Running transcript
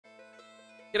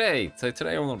G'day! So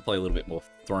today I want to play a little bit more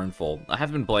Thronefall. I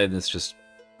have been playing this, just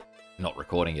not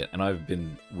recording it, and I've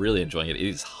been really enjoying it. It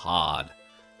is hard.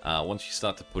 Once you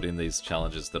start to put in these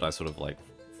challenges that I sort of like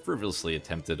frivolously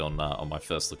attempted on my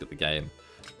first look at the game,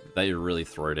 they really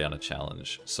throw down a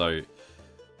challenge. So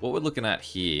what we're looking at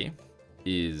here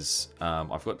is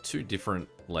I've got two different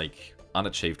like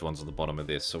unachieved ones on the bottom of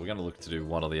this, so we're going to look to do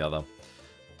one or the other.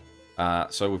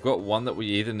 So we've got one that we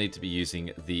either need to be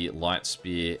using the light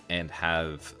spear and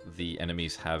have the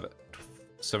enemies have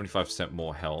 75%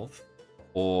 more health,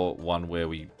 or one where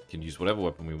we can use whatever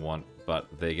weapon we want, but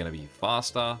they're going to be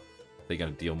faster, they're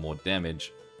going to deal more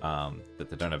damage, but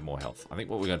they don't have more health. I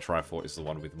think what we're going to try for is the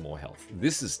one with more health.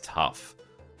 This is tough.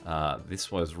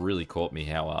 This was really caught me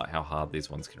how hard these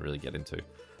ones can really get into.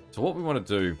 So what we want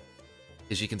to do,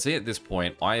 as you can see at this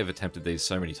point, I have attempted these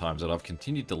so many times that I've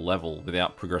continued to level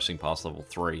without progressing past level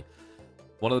 3.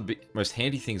 One of the most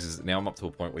handy things is that now I'm up to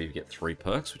a point where you get 3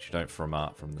 perks, which you don't from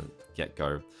the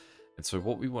get-go. And so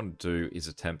what we want to do is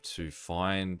attempt to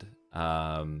find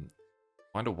a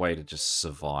way to just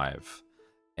survive.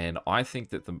 And I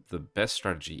think that the best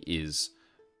strategy is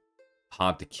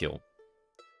hard to kill.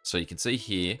 So you can see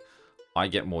here, I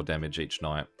get more damage each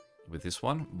night. With this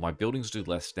one, my buildings do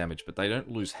less damage, but they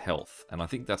don't lose health, and I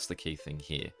think that's the key thing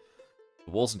here.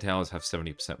 The walls and towers have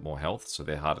 70% more health, so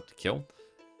they're harder to kill,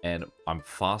 and I'm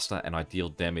faster and I deal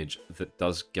damage that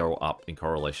does go up in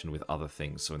correlation with other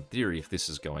things. So in theory, if this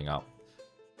is going up,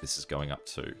 this is going up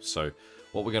too. So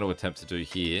what we're going to attempt to do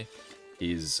here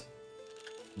is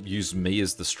use me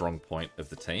as the strong point of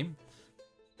the team,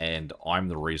 and I'm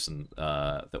the reason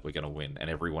that we're going to win, and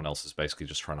everyone else is basically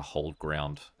just trying to hold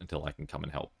ground until I can come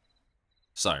and help.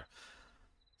 So,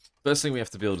 first thing we have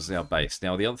to build is our base.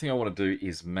 Now, the other thing I want to do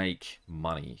is make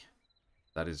money.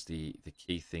 That is the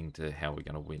key thing to how we're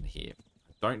going to win here.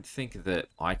 I don't think that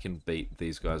I can beat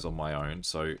these guys on my own,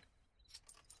 so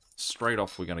straight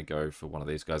off we're going to go for one of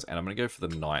these guys, and I'm going to go for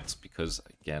the knights because,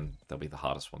 again, they'll be the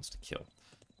hardest ones to kill.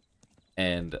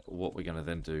 And what we're going to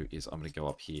then do is I'm going to go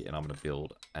up here and I'm going to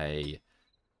build a...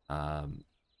 this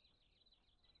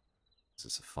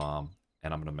is a farm,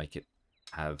 and I'm going to make it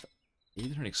have...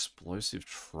 either an explosive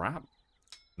trap.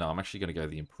 No, I'm actually going to go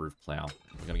the improved plow.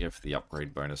 I'm going to go for the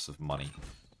upgrade bonus of money.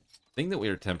 The thing that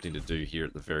we're attempting to do here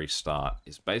at the very start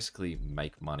is basically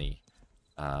make money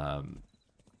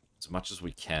as much as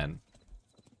we can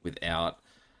without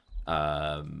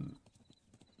so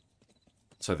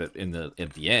that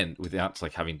at the end, without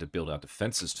like having to build our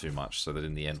defenses too much, so that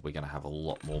in the end we're going to have a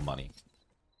lot more money.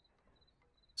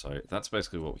 So that's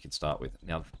basically what we can start with.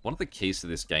 Now, one of the keys to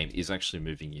this game is actually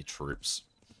moving your troops.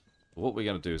 What we're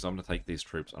going to do is I'm going to take these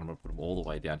troops and I'm going to put them all the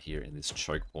way down here in this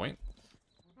choke point.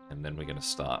 And then we're going to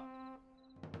start.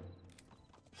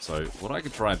 So what I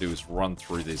could try and do is run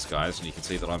through these guys, and you can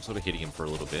see that I'm sort of hitting them for a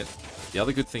little bit. The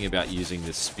other good thing about using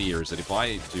this spear is that if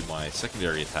I do my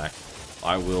secondary attack,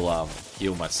 I will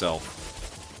heal myself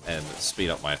and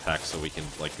speed up my attack, so we can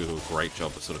like do a great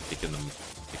job of sort of picking them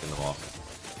off.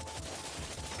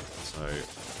 So,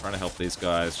 trying to help these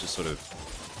guys, just sort of...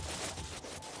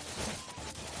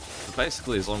 So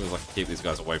basically, as long as I can keep these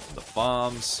guys away from the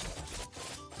farms,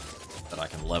 then I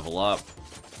can level up.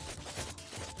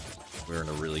 We're in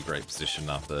a really great position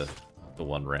after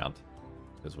one round,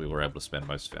 because we were able to spend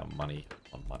most of our money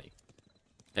on money.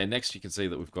 Okay, next you can see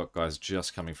that we've got guys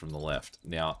just coming from the left.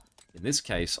 Now, in this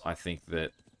case, I think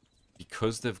that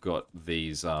because they've got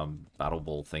these battle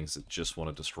ball things that just want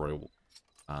to destroy...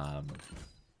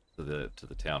 to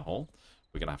the town hall,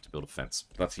 we're going to have to build a fence.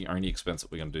 That's the only expense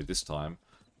that we're going to do this time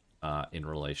in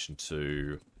relation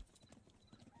to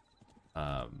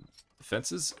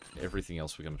fences. Everything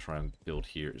else we're going to try and build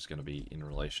here is going to be in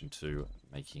relation to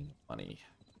making money.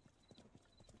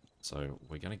 So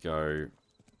we're going to go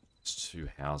 2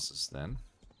 houses then.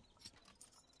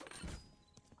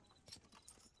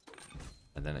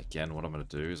 And then again, what I'm going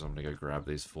to do is I'm going to go grab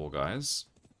these 4 guys.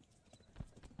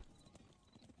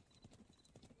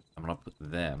 I'm going to put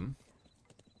them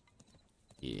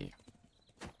here.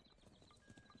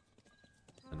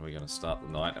 And we're going to start the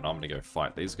night, and I'm going to go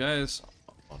fight these guys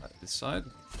on this side.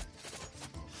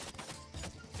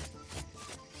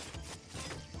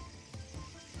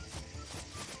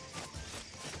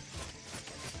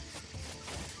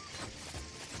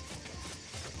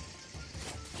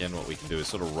 Again, what we can do is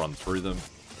sort of run through them.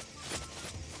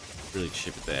 Really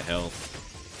chip at their health.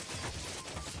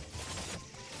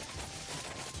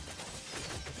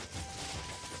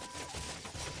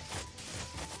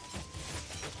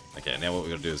 Okay, now what we're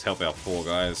going to do is help out 4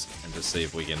 guys and just see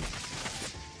if we can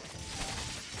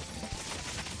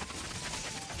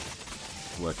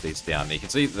work these down. You can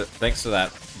see that thanks to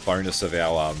that bonus of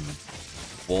our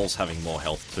walls having more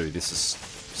health too, this is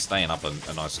staying up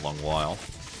a nice long while.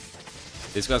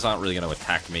 These guys aren't really going to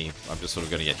attack me. I'm just sort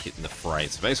of going to get hit in the fray.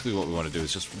 So basically what we want to do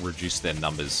is just reduce their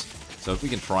numbers. So if we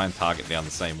can try and target down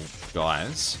the same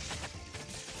guys,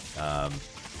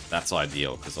 that's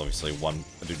ideal, because obviously a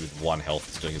dude with 1 health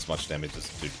is doing as much damage as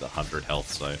a dude with 100 health,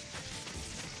 so I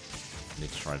need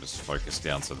to try and just focus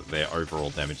down so that their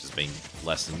overall damage is being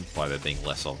lessened by there being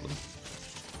less of them.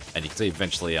 And you can see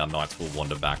eventually our knights will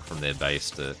wander back from their base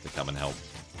to come and help.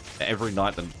 Every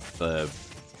night they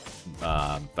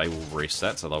will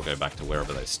reset, so they'll go back to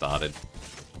wherever they started.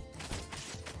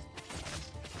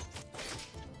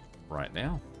 Right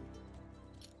now.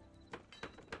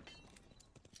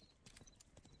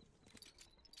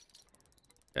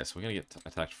 Okay, so we're going to get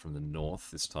attacked from the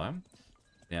north this time.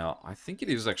 Now, I think it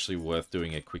is actually worth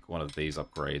doing a quick one of these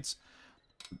upgrades.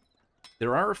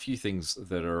 There are a few things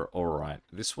that are alright.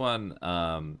 This one,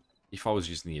 if I was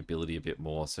using the ability a bit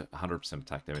more, so 100%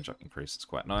 attack damage increase is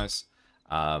quite nice.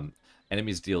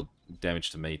 Enemies deal damage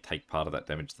to me, take part of that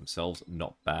damage themselves,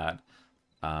 not bad.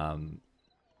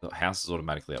 The house is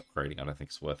automatically upgrading, I don't think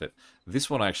it's worth it. This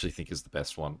one I actually think is the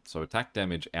best one. So attack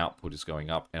damage output is going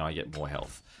up, and I get more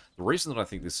health. The reason that I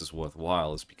think this is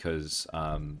worthwhile is because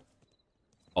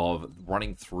of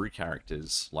running through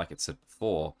characters, like it said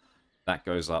before, that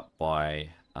goes up by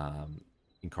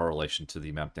in correlation to the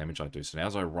amount of damage I do. So now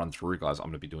as I run through guys, I'm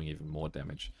going to be doing even more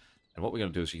damage. And what we're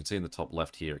going to do is, you can see in the top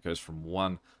left here, it goes from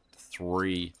 1 to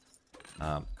 3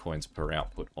 coins per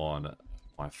output on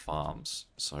my farms.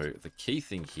 So the key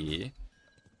thing here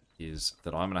is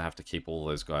that I'm going to have to keep all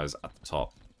those guys at the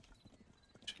top,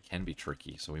 which can be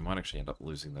tricky. So we might actually end up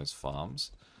losing those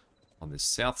farms. On this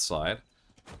south side,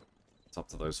 it's up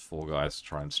to those 4 guys to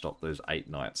try and stop those 8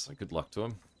 knights. So good luck to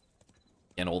them.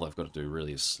 And all they've got to do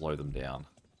really is slow them down.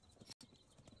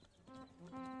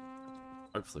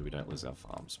 Hopefully we don't lose our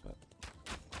farms, but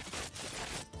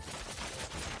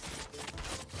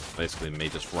basically me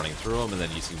just running through them and then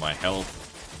using my health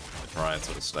to try and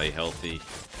sort of stay healthy.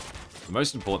 The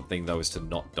most important thing though is to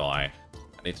not die.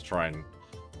 I need to try and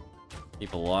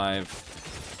keep alive,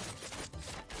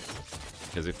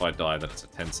 because if I die then it's a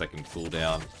 10-second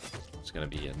cooldown. It's going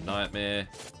to be a nightmare.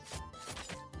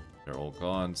 They're all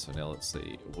gone, so now let's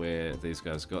see where these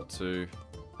guys got to.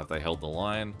 Have they held the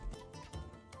line?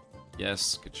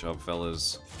 Yes, good job,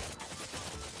 fellas.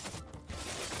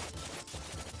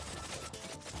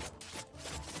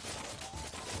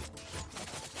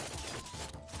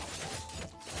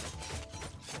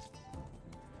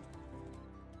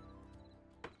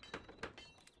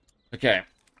 Okay.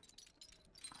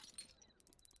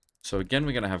 So again,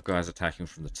 we're going to have guys attacking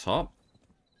from the top.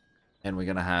 And we're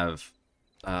going to have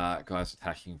guys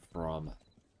attacking from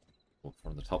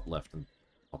the top left and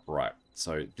top right.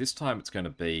 So this time it's going to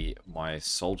be my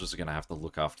soldiers are going to have to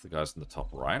look after the guys in the top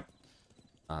right.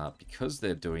 Because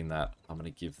they're doing that, I'm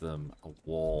going to give them a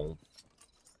wall.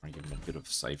 I'm going to give them a bit of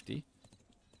safety.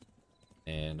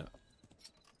 And I'm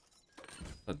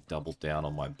going to double down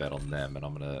on my bet on them, and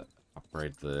I'm going to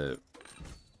upgrade the...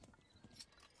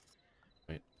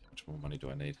 Wait, how much more money do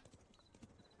I need?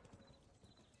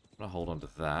 I'm going to hold on to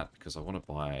that because I want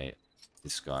to buy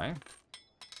this guy.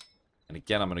 And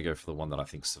again, I'm going to go for the one that I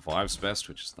think survives best,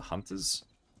 which is the Hunters.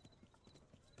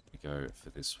 Go for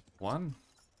this one.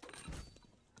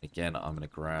 Again, I'm going to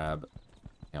grab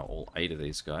now all 8 of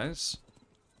these guys.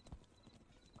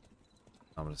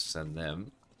 I'm going to send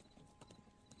them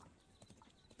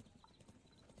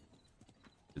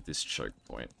to this choke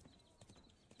point.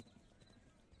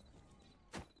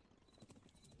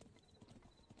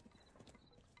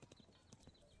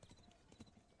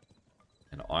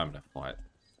 And I'm going to fight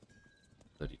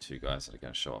 32 guys that are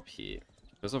going to show up here.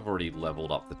 Because I've already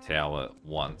leveled up the tower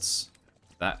once,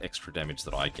 that extra damage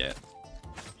that I get,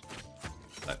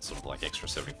 that's sort of like extra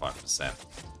 75%.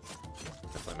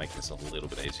 Definitely make this a little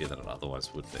bit easier than it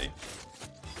otherwise would be.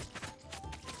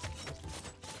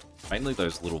 Mainly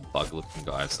those little bug-looking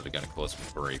guys that are going to cause me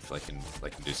grief. They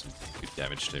can do some good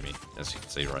damage to me, as you can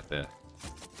see right there.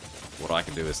 What I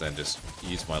can do is then just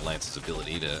use my Lance's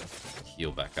ability to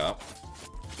heal back up.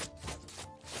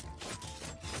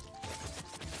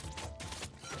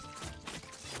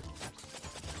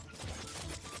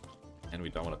 And we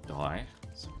don't want to die,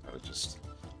 so we gotta just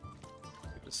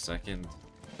give it a second.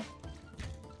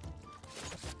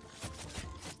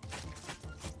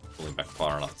 Pulling back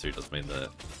far enough too does mean that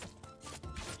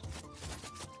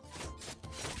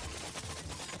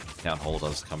Town Hall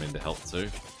does come in to help too.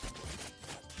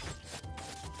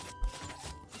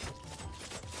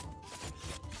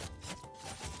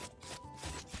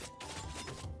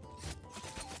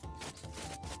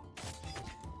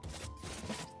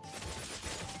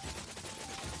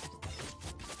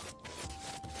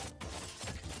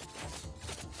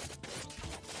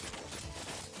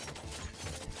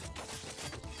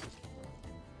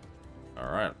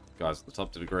 Alright, guys at the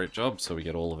top did a great job, so we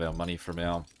get all of our money from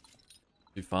our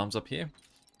 2 farms up here.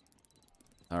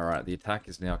 Alright, the attack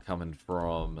is now coming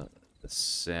from the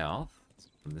south,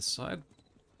 from this side.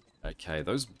 Okay,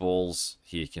 those balls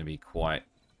here can be quite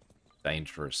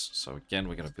dangerous. So again,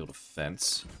 we're going to build a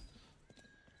fence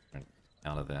and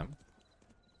counter them.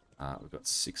 We've got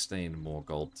 16 more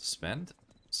gold to spend.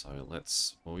 So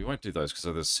let's... Well, we won't do those because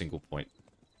there's single point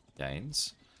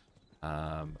gains.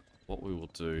 What we will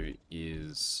do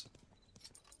is...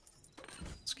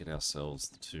 Let's get ourselves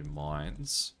the 2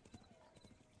 mines.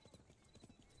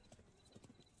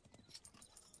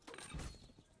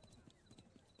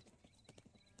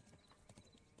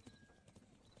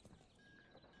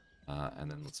 And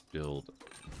then let's build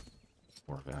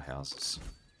more of our houses.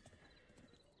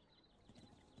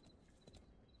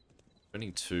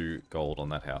 Spending 2 gold on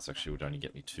that house actually would only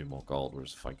get me 2 more gold,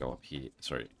 whereas if I go up here...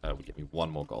 Sorry, would get me 1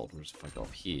 more gold, whereas if I go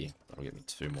up here, that'll get me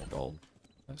 2 more gold.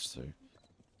 Those 2.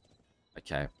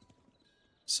 Okay.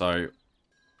 So,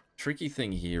 tricky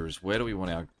thing here is where do we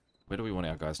want our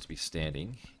guys to be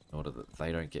standing in order that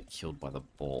they don't get killed by the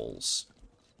balls?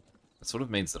 It sort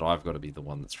of means that I've got to be the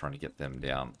one that's trying to get them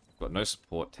down. I've got no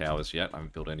support towers yet. I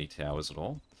haven't built any towers at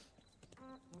all.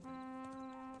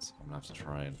 So I'm going to have to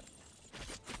try and...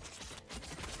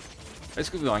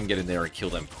 Basically, I can get in there and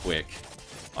kill them quick.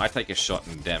 I take a shot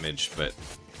and damage, but...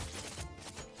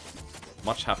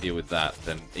 Much happier with that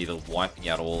than either wiping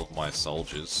out all of my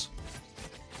soldiers.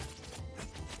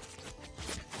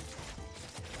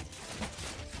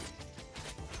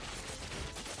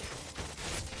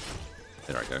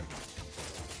 There I go.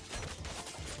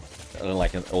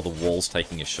 Like all the walls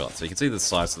taking a shot. So you can see the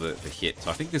size of the hit. So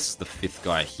I think this is the 5th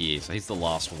guy here. So he's the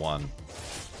last one.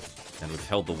 And we've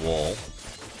held the wall.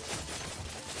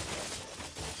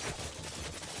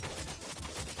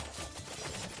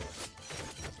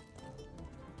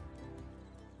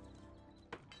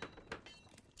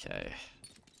 Okay.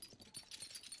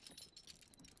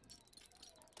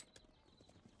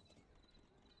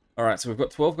 Alright, so we've got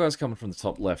 12 guys coming from the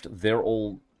top left. Their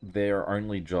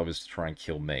only job is to try and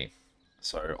kill me.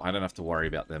 So I don't have to worry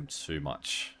about them too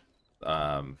much.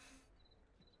 In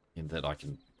that I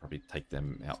can probably take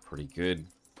them out pretty good.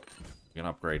 We're going to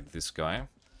upgrade this guy.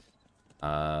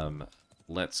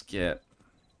 Let's get...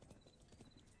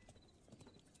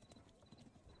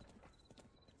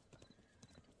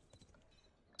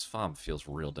 This farm feels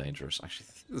real dangerous. Actually,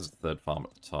 I think there's a 3rd farm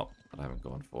at the top that I haven't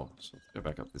gone for. So let's go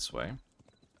back up this way.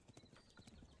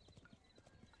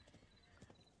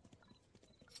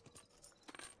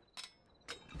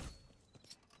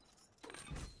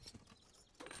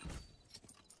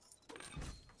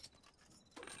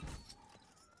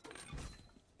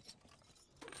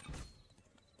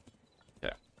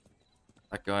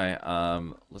 That guy,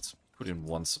 let's put in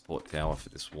 1 support tower for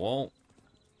this wall.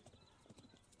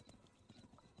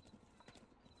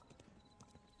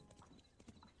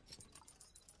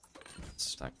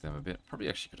 Stack them a bit. Probably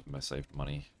actually could have saved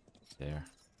money there.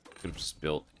 Could have just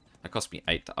built... That cost me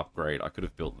 8 to upgrade. I could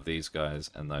have built these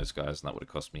guys and those guys, and that would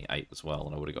have cost me 8 as well.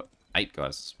 And I would have got 8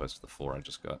 guys as opposed to the 4 I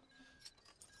just got.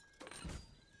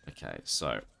 Okay, so...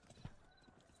 What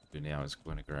we do now is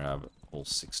going to grab all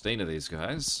 16 of these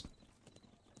guys.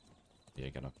 You're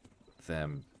going to put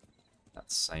them at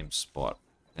the same spot.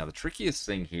 Now, the trickiest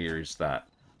thing here is that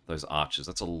those archers,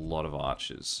 that's a lot of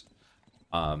archers.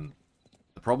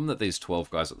 The problem that these 12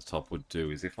 guys at the top would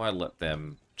do is if I let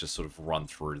them just sort of run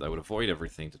through, they would avoid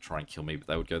everything to try and kill me, but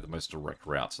they would go the most direct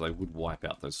route. So they would wipe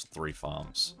out those 3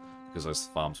 farms, because those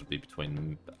farms would be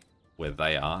between where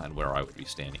they are and where I would be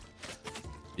standing.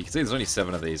 You can see there's only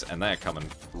 7 of these, and they are coming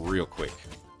real quick.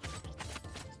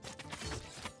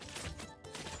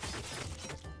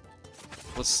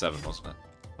 It was 7, wasn't it?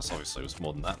 Plus, obviously, it was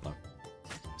more than that. No,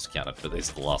 discounted, but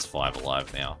these are the last 5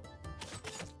 alive now.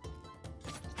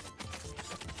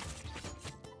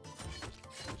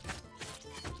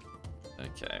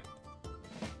 Okay.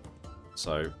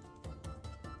 So,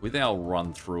 with our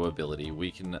run-through ability, we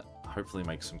can hopefully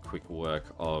make some quick work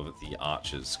of the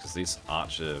archers, because this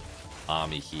archer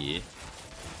army here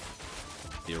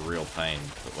be a real pain.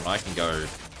 But when I can go...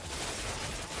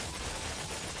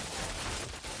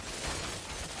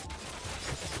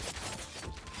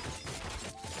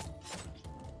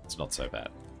 It's not so bad.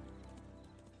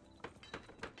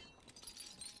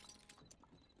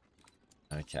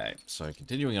 Okay, so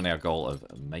continuing on our goal of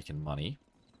making money.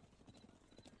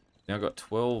 Now I've got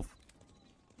 12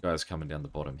 guys coming down the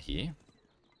bottom here.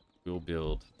 We'll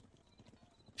build...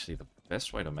 Actually, the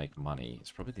best way to make money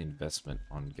is probably the investment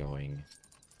on going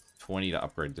 20 to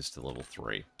upgrade this to level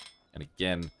 3. And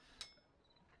again,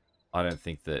 I don't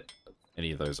think that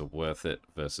any of those are worth it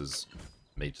versus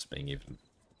me just being even.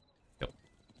 Yep.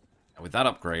 And with that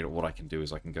upgrade, what I can do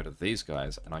is I can go to these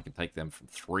guys and I can take them from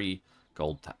 3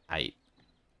 gold to 8.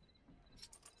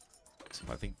 So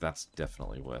I think that's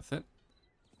definitely worth it.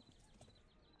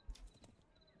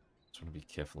 Just want to be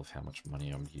careful of how much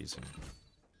money I'm using.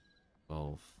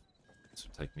 12. This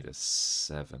would take me to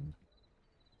 7.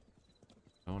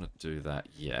 I don't want to do that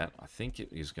yet. I think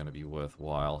it is going to be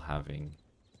worthwhile having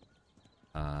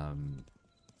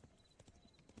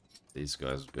these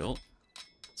guys built.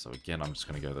 So again, I'm just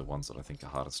going to go the ones that I think are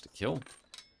hardest to kill.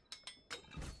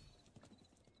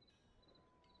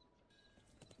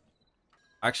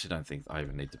 I actually don't think I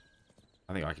even need to...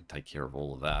 I think I can take care of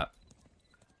all of that.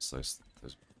 So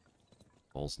those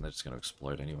balls, and they're just going to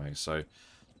explode anyway. So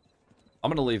I'm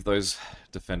going to leave those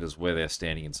defenders where they're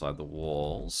standing inside the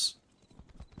walls.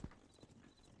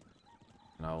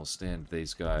 And I will stand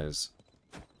these guys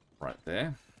right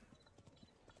there.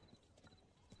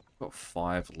 Got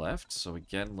 5 left, so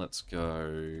again, let's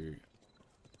go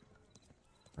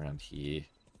around here.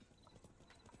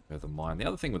 Go to the mine. The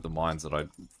other thing with the mines that I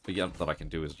figured that I can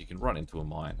do is you can run into a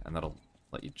mine, and that'll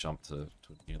let you jump to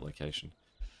a new location.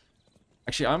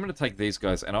 Actually, I'm going to take these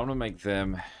guys, and I'm going to make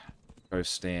them go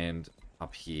stand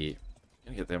up here.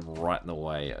 I'm going to get them right in the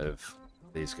way of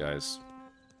these guys.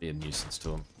 Be a nuisance to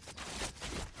them.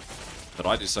 But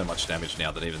I do so much damage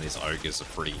now that even these ogres are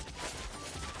pretty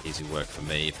easy work for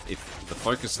me. If the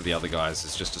focus of the other guys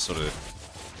is just to sort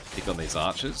of pick on these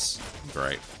archers,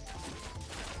 great.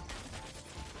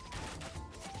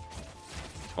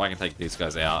 If I can take these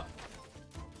guys out,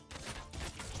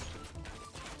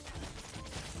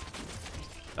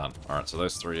 done. Alright, so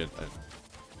those 3 are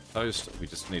toast. We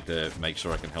just need to make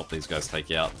sure I can help these guys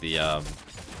take out the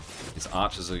these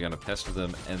archers are going to pester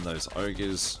them, and those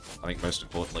ogres. I think most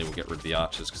importantly we'll get rid of the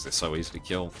archers because they're so easy to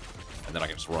kill. And then I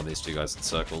can just run these 2 guys in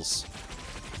circles.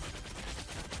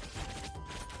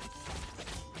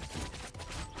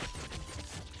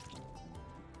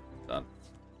 Done.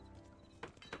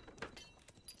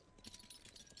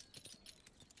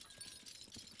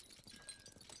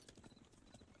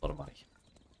 A lot of money.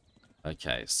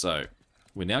 Okay, so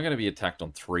we're now going to be attacked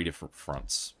on 3 different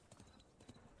fronts.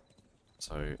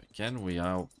 So again, we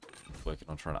are working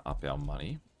on trying to up our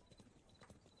money.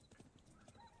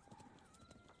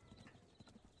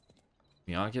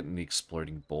 We are getting the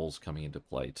exploding balls coming into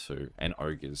play too, and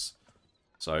ogres.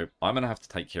 So I'm going to have to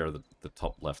take care of the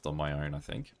top left on my own, I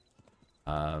think.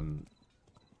 Think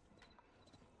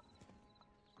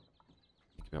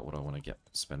about what I want to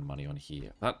spend money on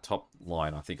here. That top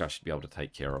line I think I should be able to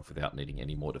take care of without needing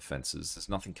any more defenses. There's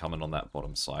nothing coming on that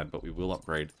bottom side, but we will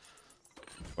upgrade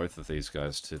both of these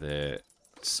guys to their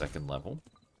 2nd level.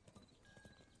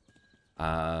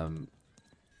 Can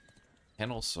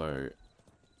also,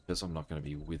 because I'm not going to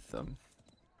be with them,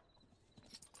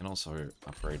 can also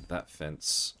upgrade that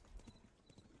fence.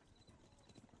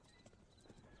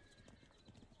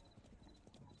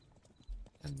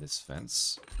 And this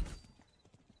fence.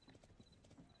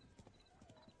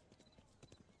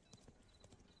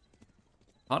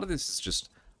 Part of this is just,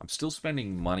 I'm still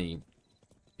spending money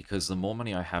because the more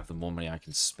money I have, the more money I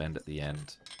can spend at the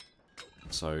end.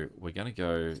 So we're going to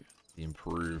go the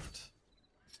improved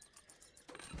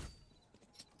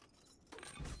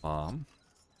farm.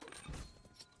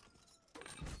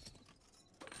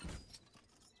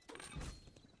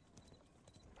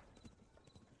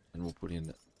 And we'll put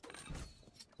in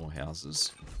more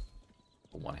houses.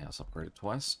 Or 1 house upgraded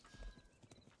twice.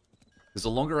 Because the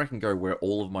longer I can go where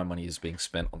all of my money is being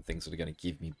spent on things that are going to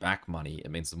give me back money, it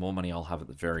means the more money I'll have at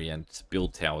the very end to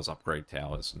build towers, upgrade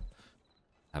towers, and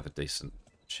have a decent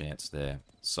chance there.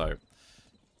 So,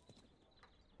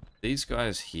 these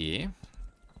guys here,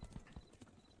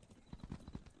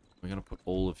 we're going to put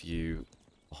all of you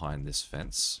behind this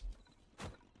fence.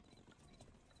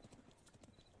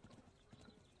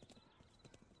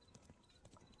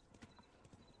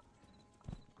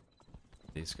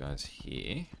 These guys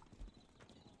here.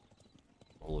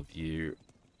 All of you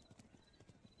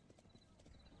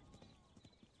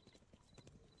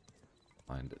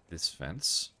behind this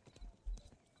fence.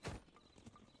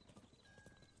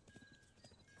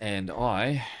 And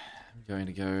I am going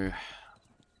to go...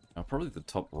 Now, probably the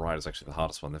top right is actually the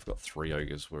hardest one. They've got 3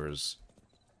 ogres, whereas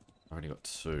I've only got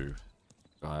 2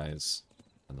 guys.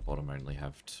 And the bottom only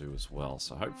have 2 as well.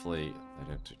 So hopefully they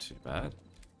don't do too bad.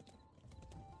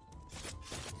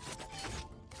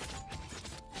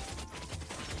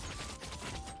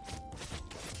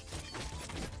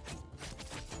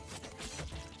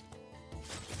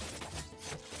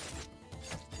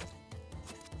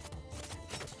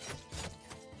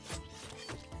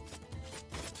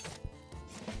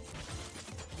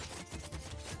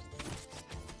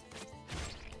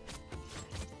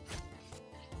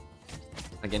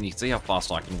 Again, you can see how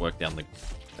fast I can work down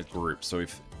the group. So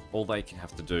if all they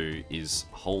have to do is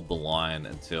hold the line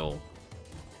until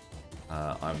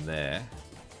I'm there.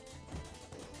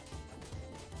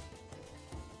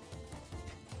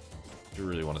 I do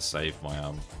really want to save my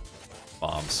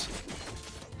farms.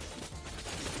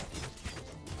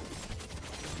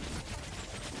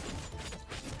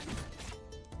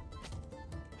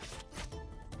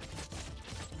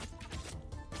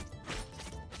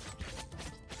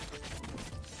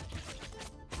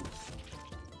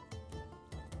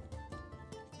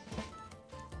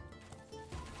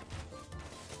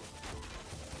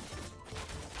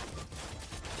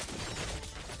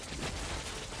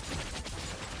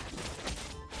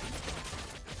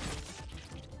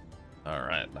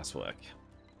 Alright, nice work.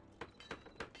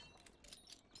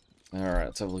 Alright,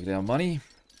 let's have a look at our money.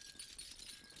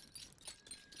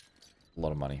 A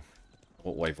lot of money.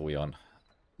 What wave are we on?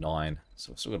 9.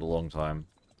 So we've still got a long time.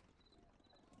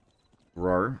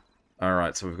 Grow.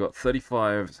 Alright, so we've got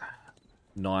 35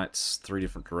 knights, 3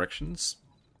 different directions.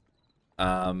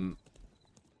 I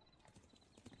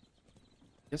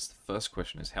guess the first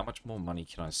question is, how much more money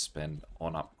can I spend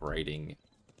on upgrading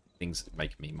things that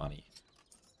make me money?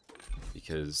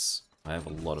 Because I have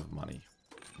a lot of money.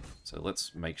 So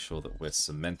let's make sure that we're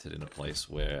cemented in a place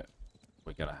where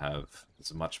we're going to have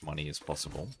as much money as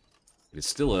possible. It is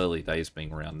still early days,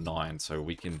 being around 9, so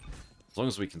we can, as long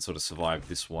as we can sort of survive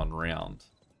this one round.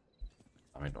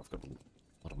 I mean, I've got a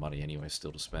lot of money anyway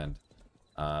still to spend.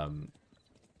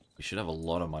 We should have a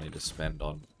lot of money to spend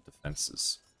on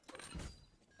defenses.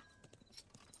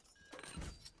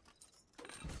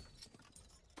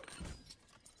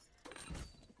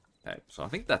 Okay, so I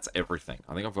think that's everything.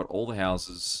 I think I've got all the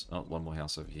houses. Oh, one more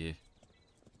house over here.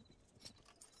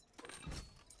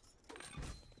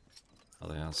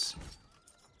 Other house.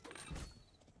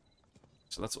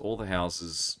 So that's all the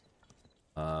houses.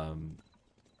 Some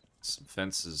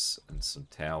fences and some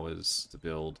towers to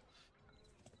build.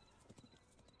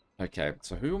 Okay,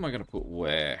 so who am I going to put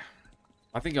where?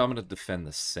 I think I'm going to defend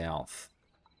the south.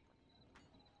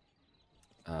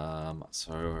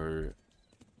 So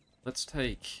let's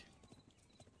take...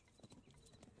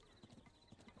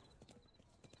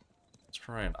 Let's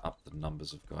try and up the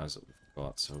numbers of guys that we've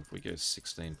got. So if we go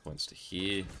 16 points to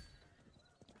here,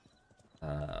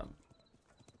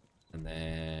 and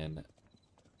then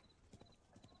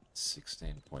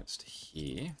 16 points to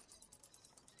here,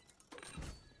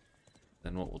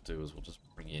 then what we'll do is we'll just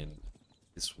bring in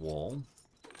this wall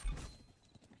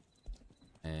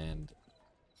and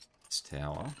this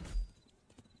tower.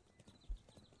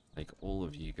 Take all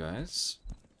of you guys.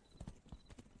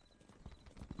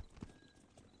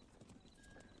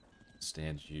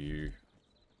 Stand you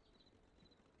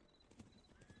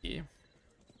here.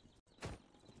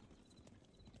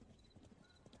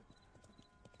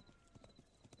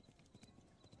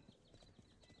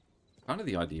 Kind of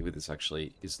the idea with this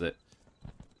actually is that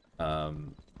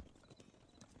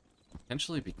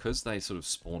potentially, because they sort of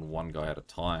spawn one guy at a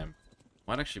time,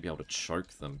 I might actually be able to choke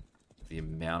them with the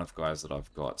amount of guys that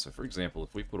I've got. So for example,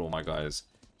 if we put all my guys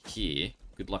here,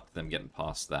 good luck to them getting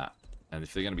past that. And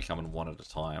if they're going to be coming one at a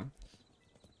time,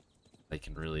 they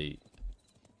can really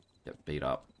get beat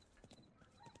up.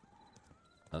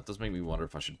 That does make me wonder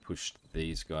if I should push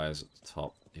these guys at the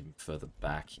top even further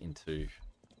back into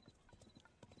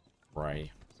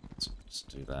Ray. Let's just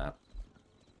do that.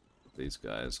 These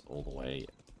guys all the way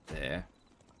there.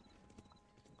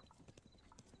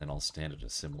 Then I'll stand at a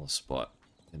similar spot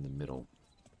in the middle.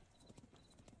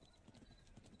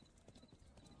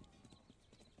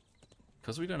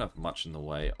 Because we don't have much in the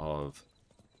way of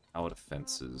our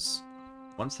defenses,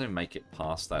 once they make it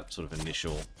past that sort of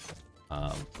initial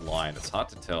line, it's hard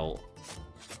to tell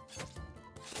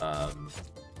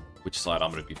which side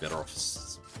I'm going to be better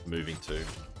off moving to.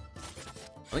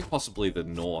 I think possibly the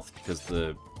north, because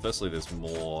firstly there's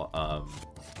more, I've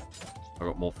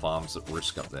got more farms at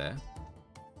risk up there.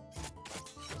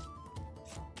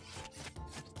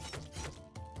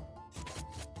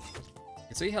 You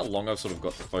can see how long I've sort of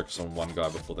got to focus on one guy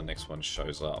before the next one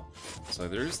shows up. So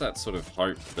there is that sort of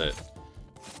hope that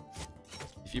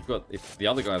if the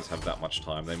other guys have that much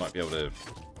time, they might be able to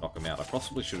knock them out. I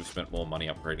possibly should have spent more money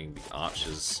upgrading the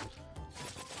archers,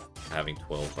 having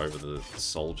 12 over the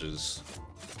soldiers.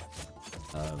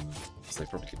 So they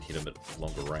probably could hit them at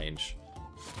longer range.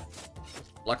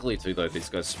 Luckily too though, these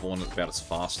guys spawn about as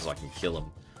fast as I can kill them.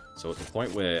 So at the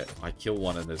point where I kill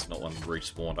one and there's not one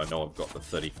respawned, I know I've got the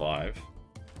 35. There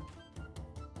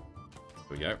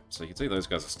we go. So you can see those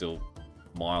guys are still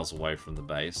miles away from the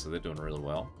base, so they're doing really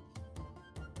well.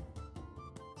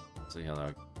 See how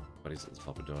our buddies at the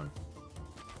top are doing.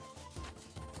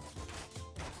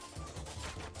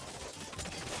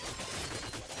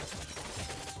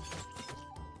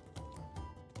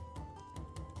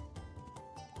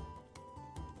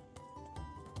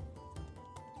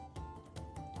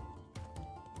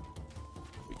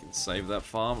 Save that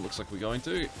farm. Looks like we're going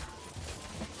to.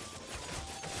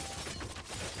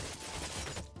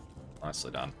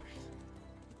 Nicely done.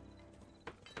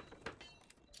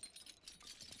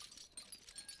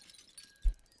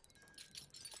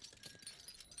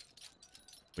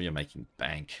 We are making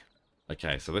bank.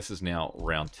 Okay, so this is now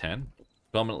round 10.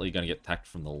 Predominantly going to get attacked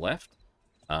from the left.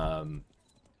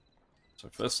 So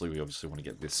firstly, we obviously want to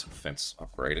get this fence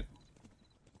upgraded.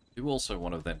 We do also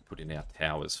want to then put in our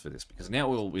towers for this, because now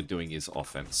all we're doing is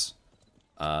offense.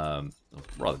 Or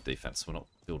rather defense. We're not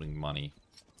building money.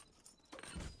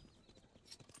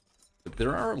 But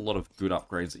there are a lot of good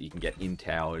upgrades that you can get in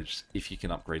towers if you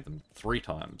can upgrade them 3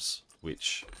 times,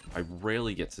 which I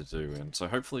rarely get to do. And so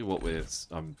hopefully what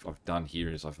I've done here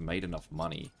is I've made enough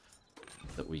money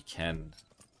that we can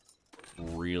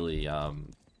really go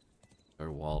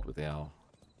wild with our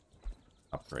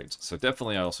upgrades. So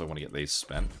definitely I also want to get these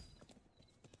spent.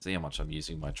 See how much I'm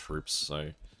using my troops,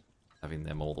 so having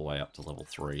them all the way up to level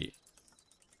 3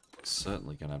 is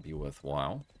certainly going to be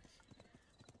worthwhile.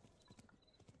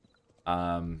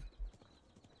 I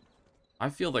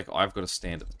feel like I've got to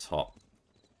stand at the top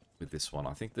with this one.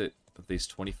 I think that these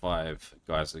 25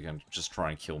 guys are going to just try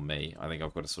and kill me. I think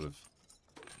I've got to sort of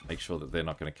make sure that they're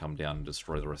not going to come down and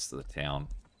destroy the rest of the town.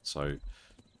 So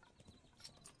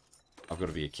I've got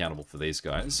to be accountable for these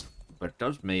guys. But it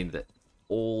does mean that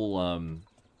all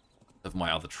of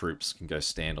my other troops can go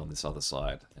stand on this other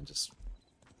side and just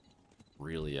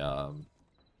really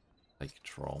take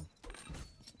control.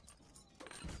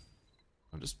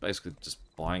 I'm just basically just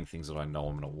buying things that I know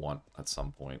I'm going to want at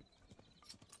some point.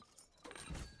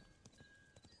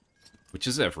 Which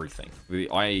is everything.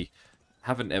 I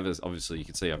haven't ever, obviously you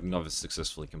can see I've never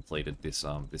successfully completed this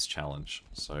this challenge.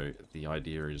 So the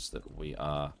idea is that we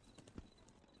are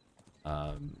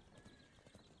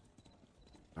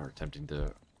attempting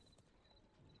to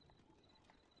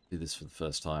do this for the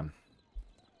first time.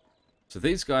 So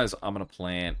these guys I'm going to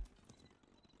plant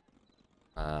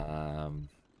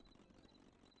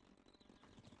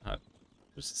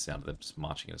just the sound of them just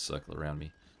marching in a circle around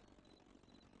me.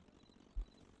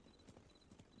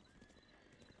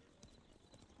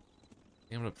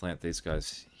 I'm going to plant these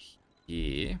guys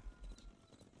here.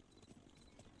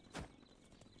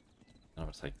 I'm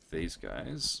going to take these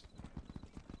guys.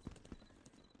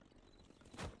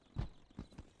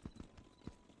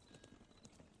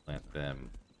 Plant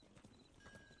them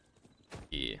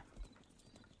here.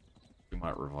 We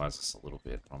might revise this a little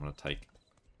bit. I'm going to take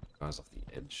guys off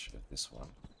the edge of this one.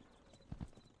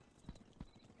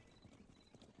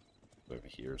 Over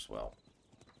here as well.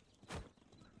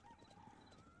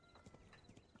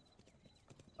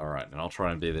 Alright, and I'll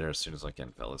try and be there as soon as I can,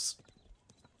 fellas.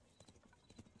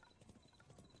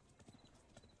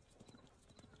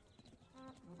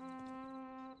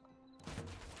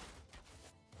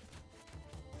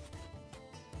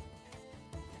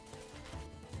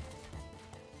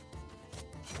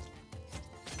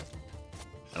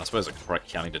 And I suppose I could try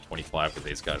counting to 25 with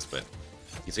these guys, but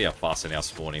you see how fast they're now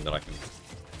spawning that I can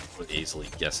really easily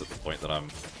guess at the point that I'm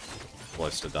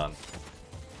close to done.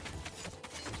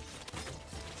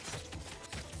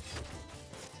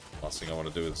 Last thing I want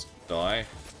to do is die.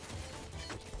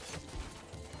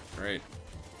 Great.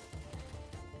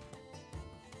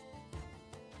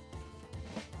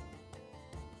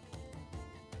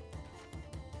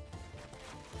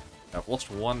 I've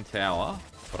lost one tower,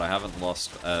 but I haven't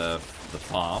lost the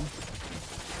farm.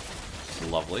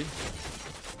 Lovely.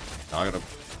 Now I gotta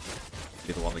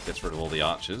be the one that gets rid of all the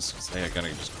archers, because they are going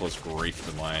to just cause grief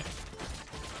to my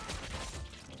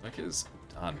workers.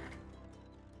 Done.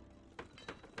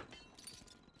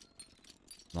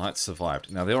 Knights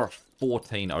survived. Now, there are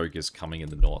 14 ogres coming in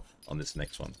the north on this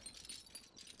next one.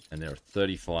 And there are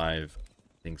 35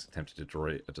 things attempting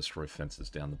to destroy fences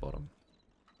down the bottom.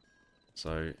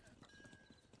 So,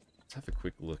 let's have a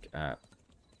quick look at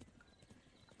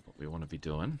what we want to be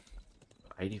doing.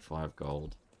 85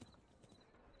 gold.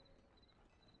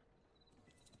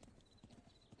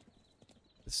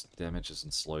 This damages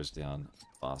and slows down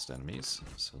fast enemies.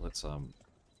 So let's do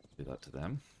that to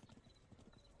them.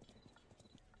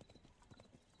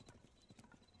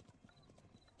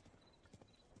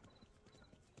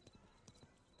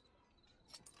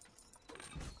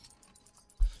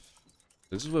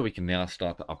 This is where we can now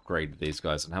start to upgrade these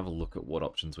guys and have a look at what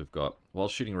options we've got. While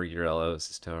shooting regular arrows,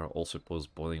 this tower also pours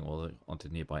boiling oil onto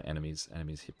nearby enemies.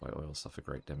 Enemies hit by oil suffer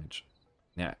great damage.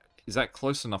 Now, is that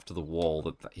close enough to the wall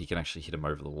that he can actually hit him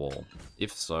over the wall?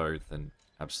 If so, then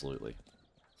absolutely.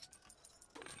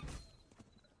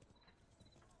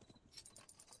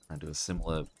 And do a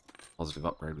similar positive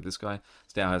upgrade with this guy.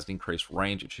 This tower has an increased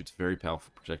range. It shoots very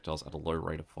powerful projectiles at a low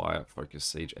rate of fire, focus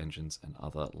siege engines, and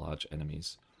other large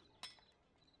enemies.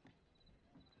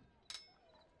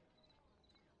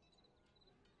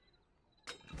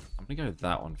 I'm going to go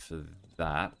that one for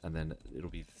that, and then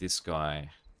it'll be this guy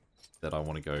that I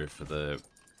want to go for the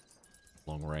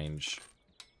long range.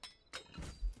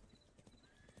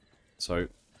 So,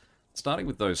 starting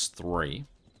with those three,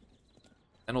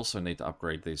 and also need to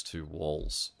upgrade these two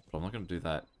walls, but I'm not going to do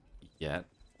that yet.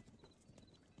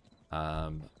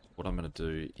 What I'm going to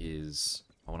do is,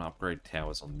 I want to upgrade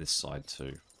towers on this side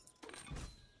too.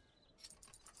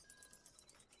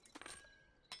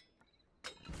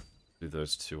 Do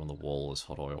those two on the wall as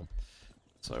hot oil.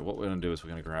 So what we're going to do is we're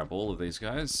going to grab all of these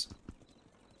guys.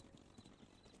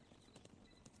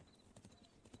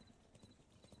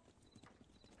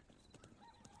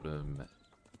 Put them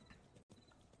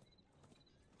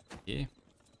here.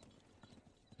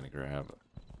 I'm going to grab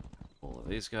all of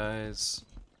these guys.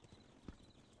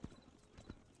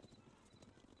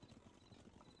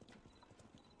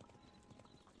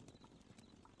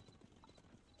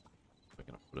 We're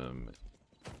going to put them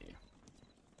here.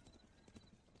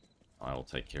 I will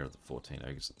take care of the 14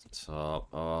 ogres at the top.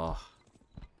 Oh.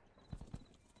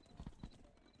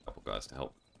 Couple guys to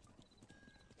help.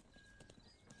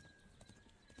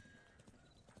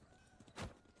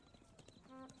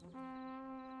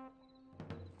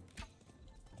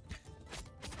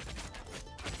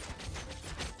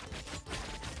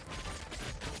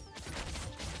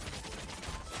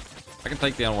 I can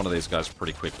take down one of these guys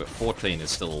pretty quick, but 14 is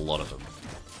still a lot of them.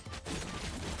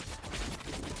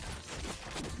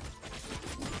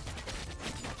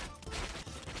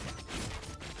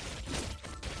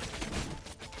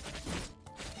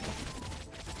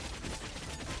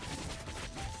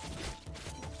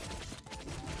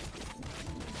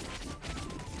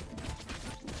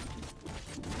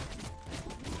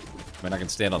 I mean, I can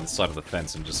stand on the side of the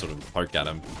fence and just sort of poke at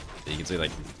them. You can see they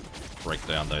can break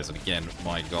down those. And again,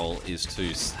 my goal is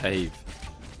to save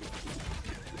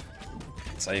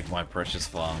my precious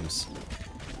farms.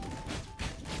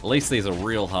 At least these are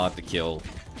real hard to kill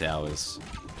towers.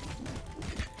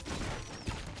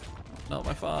 Not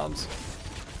my farms.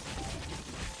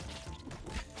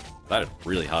 That is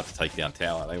really hard to take down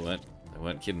tower. They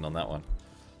weren't kidding on that one.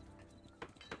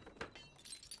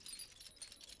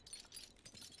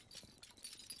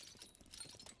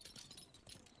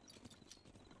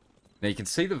 Now you can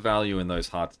see the value in those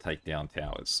hard to take down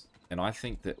towers. And I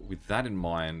think that with that in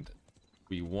mind,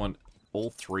 we want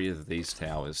all three of these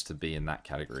towers to be in that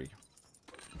category.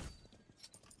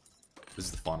 This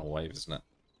is the final wave, isn't it?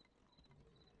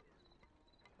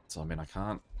 So I mean, I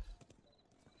can't...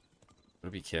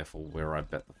 Gotta be careful where I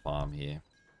bet the farm here.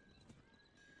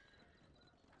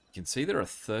 You can see there are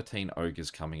 13 ogres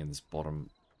coming in this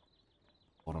bottom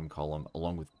column,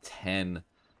 along with 10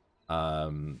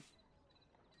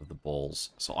 of the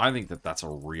balls. So I think that that's a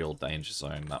real danger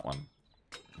zone, that one.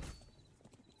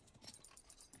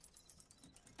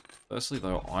 Firstly,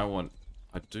 though,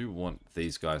 I do want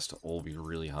these guys to all be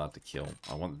really hard to kill.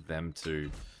 I want them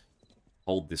to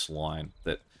hold this line.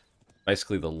 That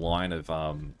basically the line of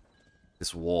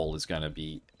this wall is going to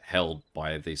be held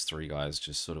by these three guys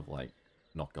just sort of like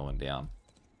not going down.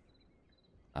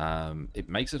 It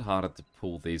makes it harder to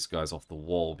pull these guys off the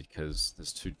wall because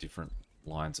there's two different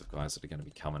lines of guys that are going to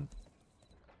be coming.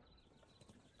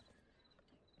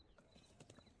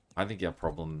 I think our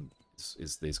problem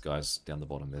is these guys down the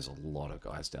bottom. There's a lot of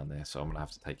guys down there, so I'm going to have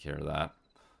to take care of that.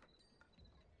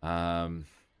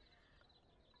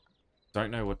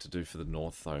 Don't know what to do for the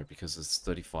north, though, because there's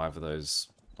 35 of those,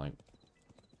 like,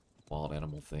 wild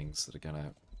animal things that are going to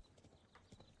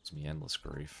cause me endless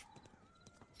grief.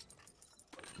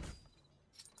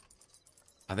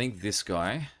 I think this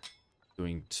guy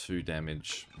doing 2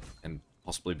 damage and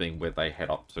possibly being where they head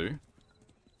up to,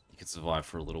 he could survive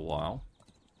for a little while.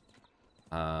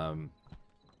 I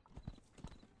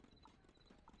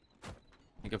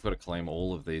think I've got to claim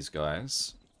all of these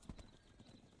guys.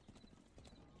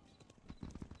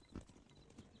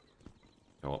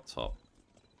 Go up top.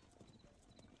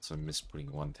 So I missed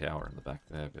putting one tower in the back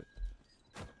there, but...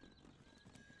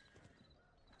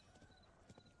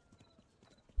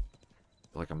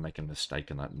 I feel like I'm making a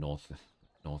mistake in that north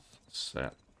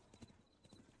set.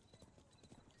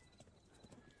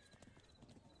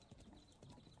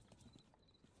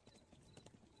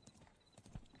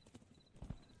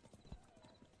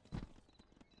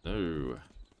 No.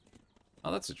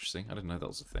 Oh, that's interesting. I didn't know that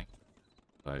was a thing.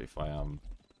 So if I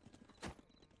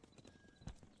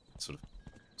sort of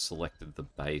selected the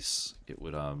base, it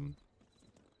would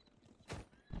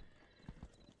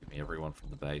give me everyone from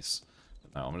the base.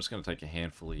 No, I'm just going to take a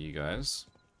handful of you guys.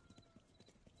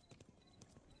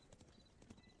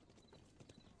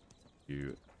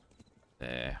 You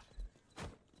there.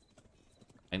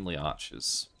 Mainly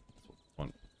archers.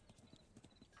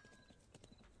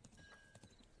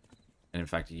 And in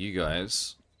fact, you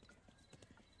guys...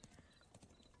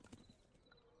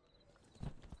 I'm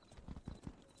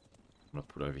going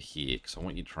to put over here, because I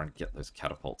want you to try and get those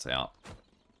catapults out.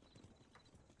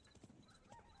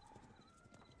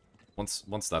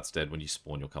 Once that's dead, when you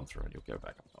spawn, you'll come through and you'll go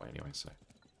back up that way anyway, so...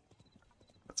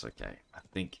 That's okay. I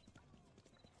think...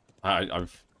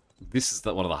 This is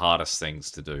one of the hardest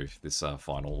things to do, this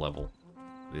final level.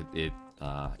 It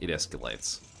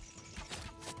escalates.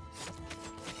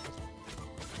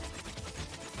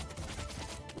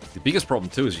 The biggest problem,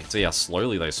 too, is you can see how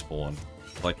slowly they spawn.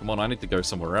 Like, come on, I need to go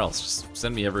somewhere else. Just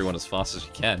send me everyone as fast as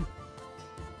you can.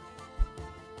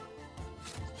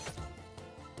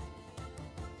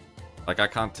 Like, I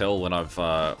can't tell when I've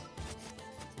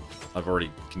already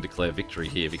can declare victory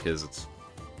here because it's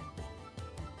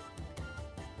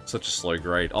such a slow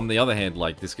grade. On the other hand,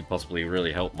 like, this could possibly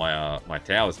really help my my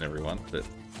towers and everyone, but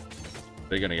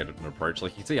they're gonna get an approach.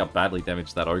 Like, you can see how badly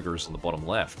damaged that ogre is on the bottom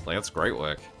left. Like, that's great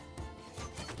work.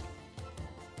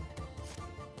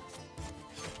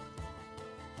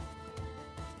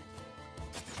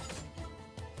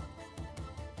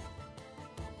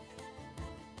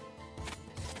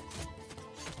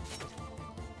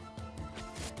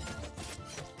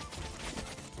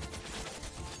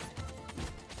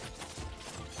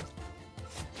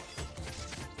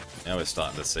 Now we're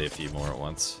starting to see a few more at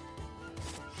once.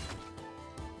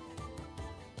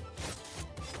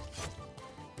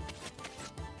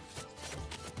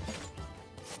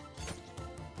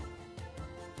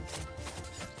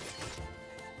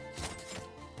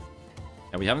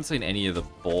 And we haven't seen any of the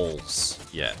balls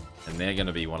yet, and they're going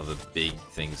to be one of the big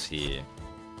things here.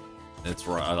 And it's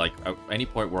right, like, at any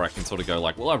point where I can sort of go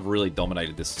like, well, I've really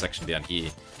dominated this section down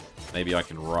here, maybe I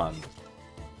can run.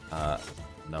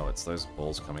 No, it's those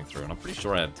balls coming through, and I'm pretty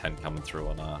sure I had 10 coming through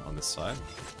on this side.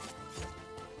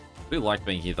 I do like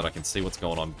being here that I can see what's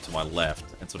going on to my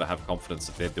left and sort of have confidence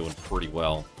that they're doing pretty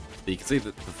well. But you can see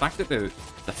that the fact that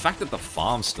the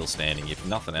farm's still standing, if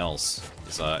nothing else,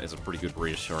 is a pretty good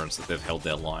reassurance that they've held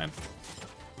their line.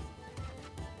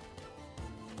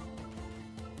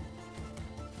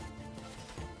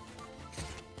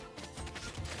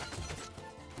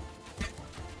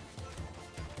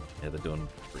 Yeah, they're doing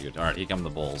pretty good. Alright, here come the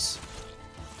balls.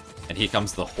 And here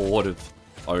comes the horde of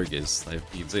ogres.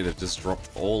 You can see they've just dropped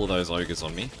all of those ogres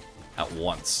on me at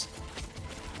once.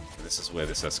 This is where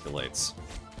this escalates.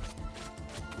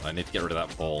 I need to get rid of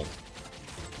that ball.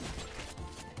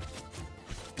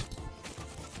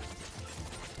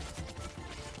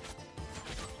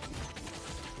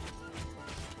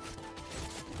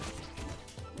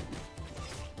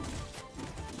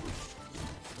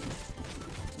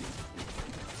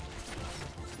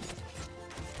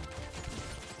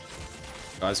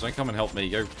 Guys, don't come and help me.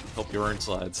 Go help your own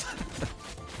sides.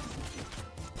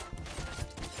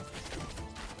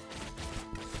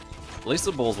 At least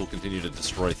the balls will continue to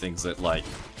destroy things that, like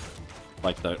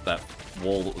that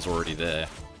wall that was already there.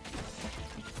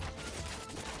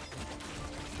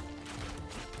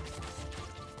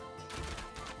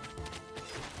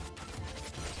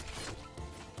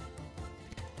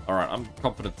 Alright, I'm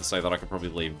confident to say that I could probably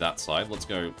leave that side. Let's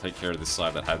go take care of this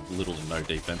side that had little to no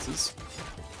defenses.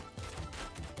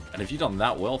 And if you've done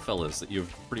that well, fellas, that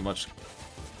you've pretty much...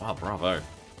 Wow, bravo.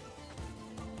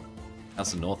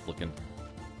 How's the north looking?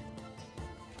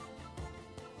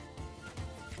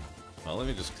 Well, let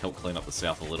me just help clean up the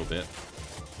south a little bit.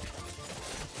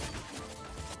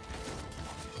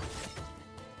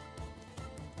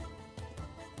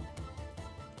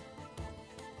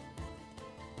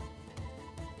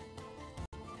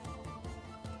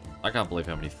 I can't believe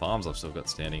how many farms I've still got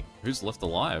standing. Who's left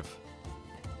alive?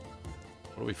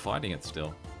 What are we fighting it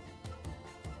still?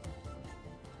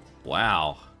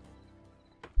 Wow.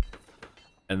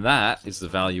 And that is the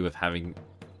value of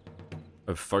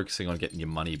focusing on getting your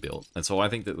money built. And so I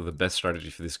think that the best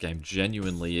strategy for this game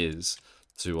genuinely is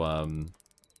to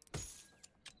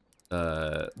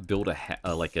build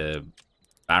like a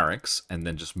barracks and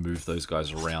then just move those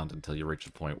guys around until you reach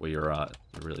a point where you're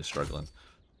really struggling.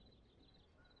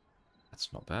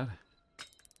 That's not bad.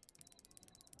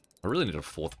 I really need a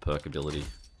fourth perk ability.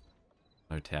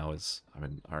 No towers. I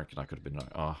mean, I reckon I could have been...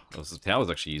 Oh, the towers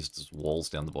actually used as walls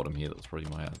down the bottom here. That was probably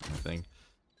my thing.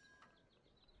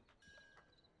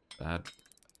 Bad.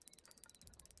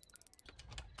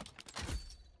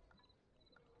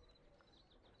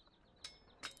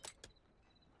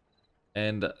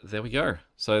 And there we go.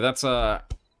 So that's how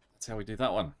we do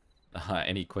that one.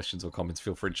 Any questions or comments,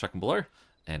 feel free to chuck them below.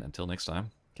 And until next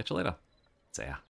time, catch you later. See ya.